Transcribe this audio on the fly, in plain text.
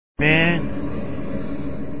Man.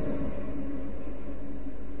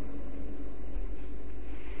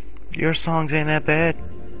 Your songs ain't that bad.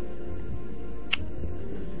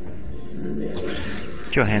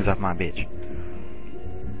 Get your hands off my bitch.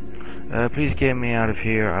 Please get me out of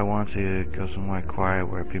here. I want to go somewhere quiet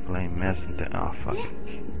where people ain't messing. Oh fuck.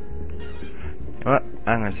 Well,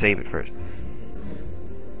 I'm gonna save it first.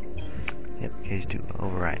 Yep, case 2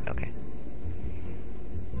 override. Okay.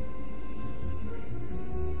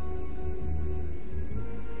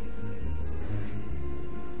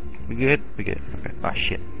 We good? We good. Okay. Oh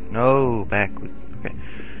shit. No, backward. Okay.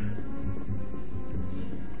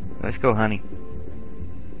 Let's go, honey.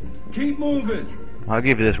 Keep moving. I'll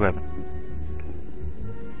give you this weapon.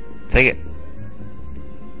 Take it.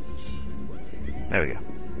 There we go.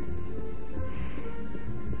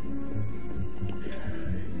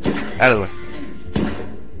 Out of the way.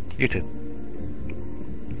 You too.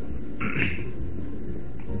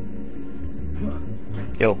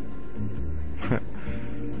 Yo.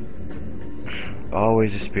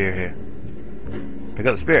 Always a spear here. Pick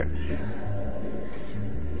up the spear.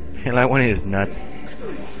 You're like one of his nuts.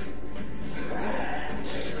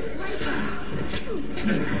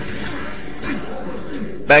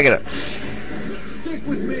 Back it up. Stick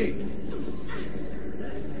with me.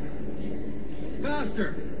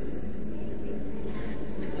 Faster.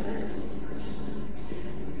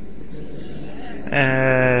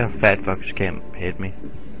 Fat fuckers can't hit me.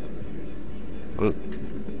 Ooh.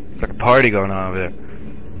 It's like a party going on over there.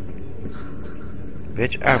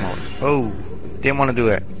 Bitch, ammo. Oh, didn't want to do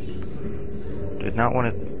that. Did not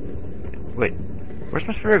want to. Wait, where's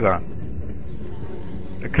my spear gone?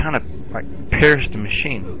 They're kind of like pierced the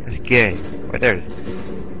machine. That's gay. Right there it is.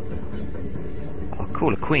 Oh,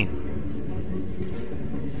 cool, a queen.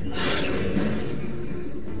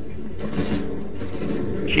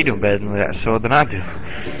 She doing better with that sword than I do.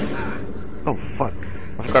 Oh fuck.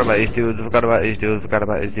 I forgot about these dudes, I forgot about these dudes, I forgot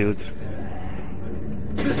about these dudes.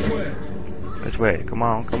 This way. This way, come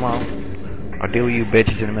on, come on. I'll deal with you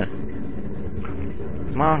bitches in a minute.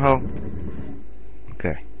 Come on, ho.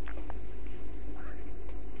 Okay.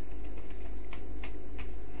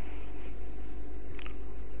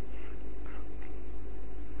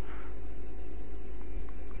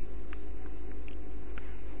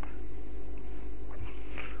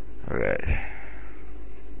 Alright.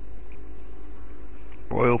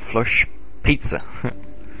 Royal Flush Pizza.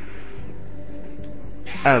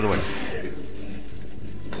 Out of the way.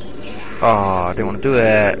 Oh, I didn't want to do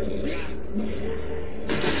that.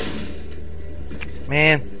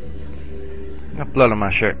 Man. I got blood on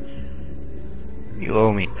my shirt. You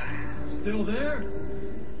owe me. Still there?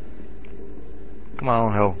 Come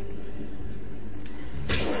on, ho.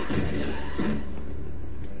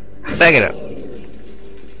 Back it up.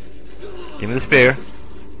 Give me the spear.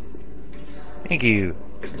 Thank you.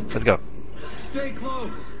 Let's go. Stay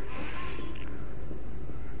close.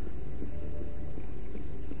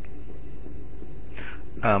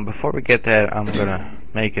 Before we get that, I'm gonna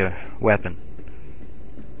make a weapon.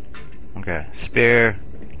 Okay, spear.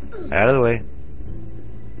 Out of the way.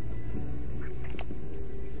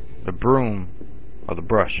 The broom. Or the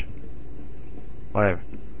brush. Whatever.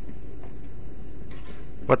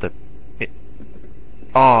 What the?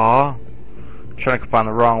 Aww. Trying to combine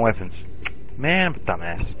the wrong weapons. Man, I'm a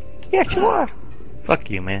dumbass. Yes, you are. Fuck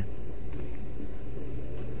you, man.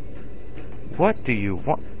 What do you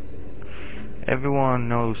want? Everyone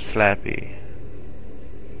knows Slappy.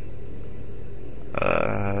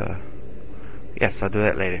 Yes, I'll do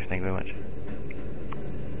that later. Thank you very much.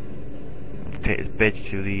 Let's take this bitch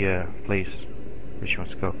to the place where she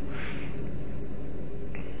wants to go.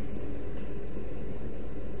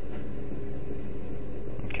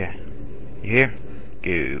 Okay. You here?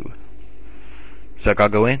 Go. So I'll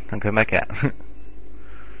go in and come back out.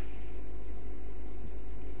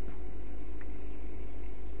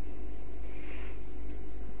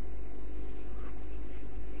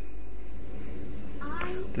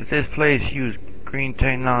 Does this place use green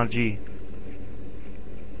technology?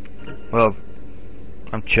 Well,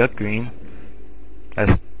 I'm Chuck Green.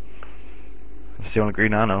 That's the only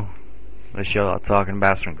green I know. Unless y'all are talking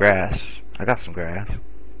about some grass. I got some grass.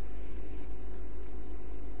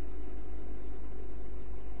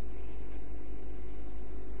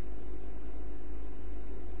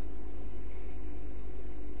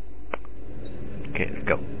 Okay, let's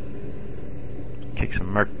go. Kick some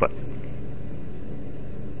merc butt.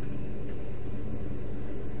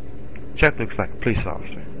 Chuck looks like a police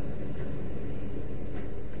officer.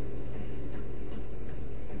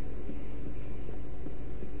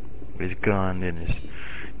 With his gun and his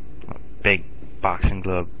big boxing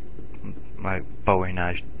glove like Bowie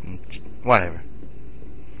knives, whatever.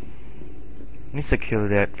 Needs to kill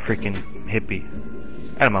that freaking hippie.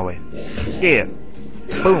 Out of my way. Yeah.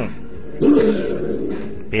 Boom.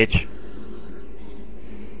 Bitch.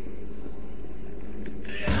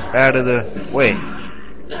 Out of the way.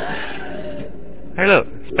 Hey look,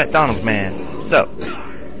 it's McDonald's man. What's up?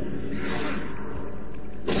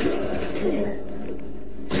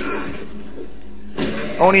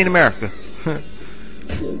 Only in America.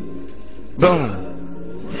 Boom.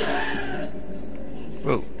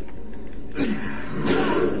 Whoa.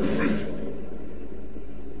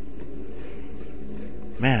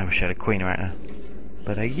 Man, I wish I had a queen right now.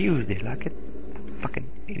 But I used it like a fucking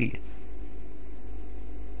idiot.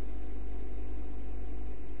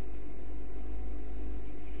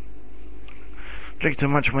 Drink too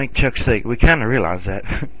much will make Chuck sick. We kinda realize that.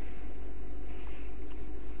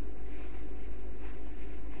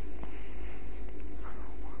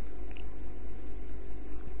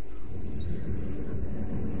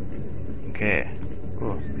 Okay.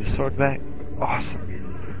 Oh, the sword back. Awesome.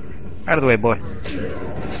 Out of the way, boy.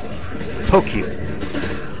 Poke you.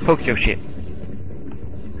 Poke your shit.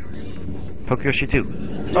 Poke your shit too.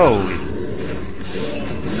 Oh.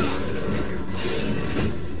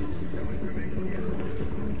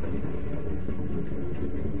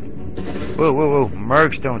 Whoa, whoa, whoa.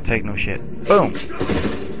 Mercs don't take no shit. Boom.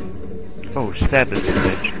 Oh, stab this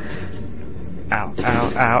bitch. Ow,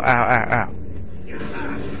 ow, ow, ow, ow, ow.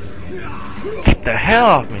 Get the hell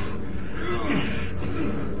off me.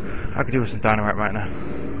 I could do with some dynamite right now.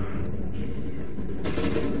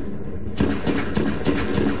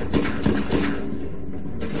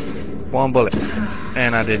 One bullet.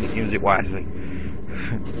 And I didn't use it wisely.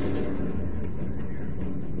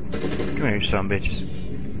 Come here, you son of bitches.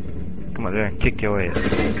 Come on there and kick your ass.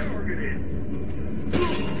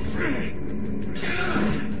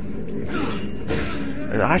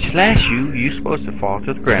 If I slash you, you're supposed to fall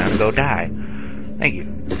to the ground and go die. Thank you.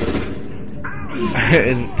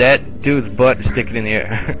 And that dude's butt is sticking in the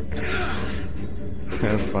air.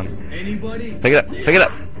 That's funny. Anybody? Pick it up. Pick it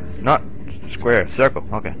up. Not square. Circle.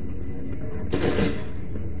 Okay.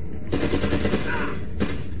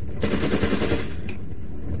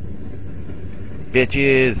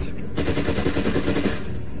 Bitches.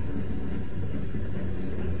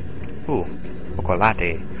 Ooh.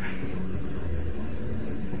 Chocolate.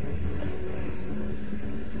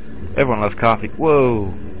 Everyone loves coffee.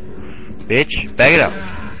 Whoa. Bitch, bag it up.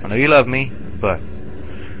 I know you love me, but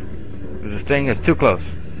there's a thing that's too close.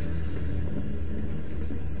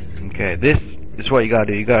 Okay, this is what you gotta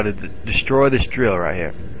do. You gotta destroy this drill right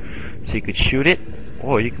here. So you could shoot it,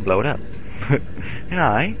 or you can blow it up. And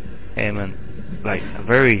I am like a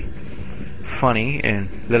very funny and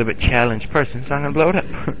a little bit challenged person, so I'm gonna blow it up.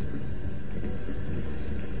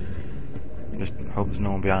 Just hope there's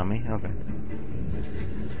no one behind me. Okay.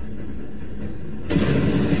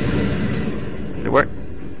 Did it work?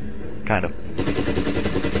 Kind of.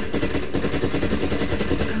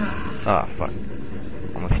 Oh, fuck.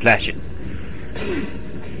 I'm gonna slash it.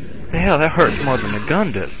 What the hell, that hurts more than the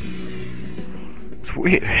gun does. It's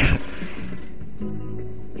weird.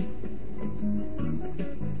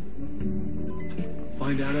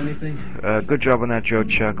 Find out anything? Good job on that joke,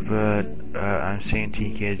 Chuck, but I'm seeing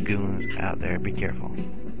TK's goons out there. Be careful.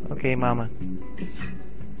 Okay, mama.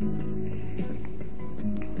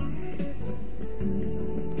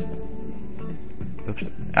 Oops.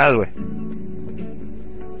 Out of the way.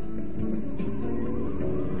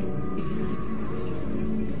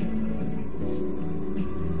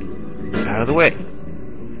 Out of the way.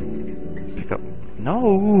 Pick up.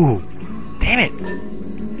 No! Damn it!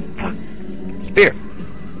 Fuck. Spear.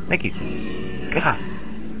 Thank you. God.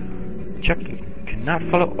 Chuck, you cannot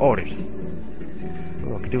follow orders.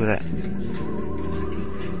 What can I do with that?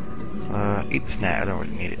 Eat the snack. I don't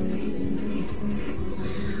really need it.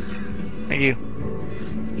 Thank you.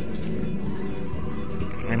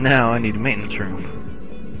 And now I need a maintenance room.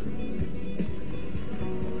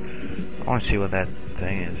 I want to see what that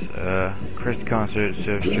thing is. Chris concert,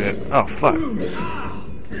 surf strip. Oh fuck!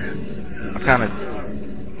 I kind of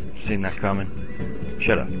seen that coming.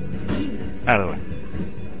 Shut up. Out of the way.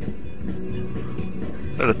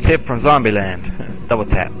 Little tip from Zombieland. Double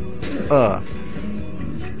tap.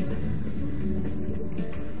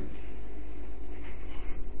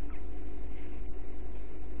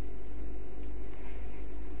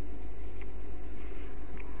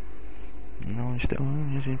 No, still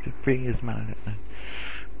free as mine.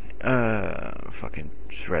 Fucking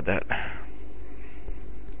just read that.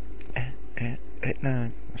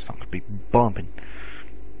 No, that song's be bumping.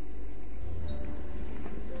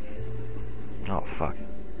 Oh fuck.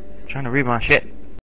 Trying to read my shit.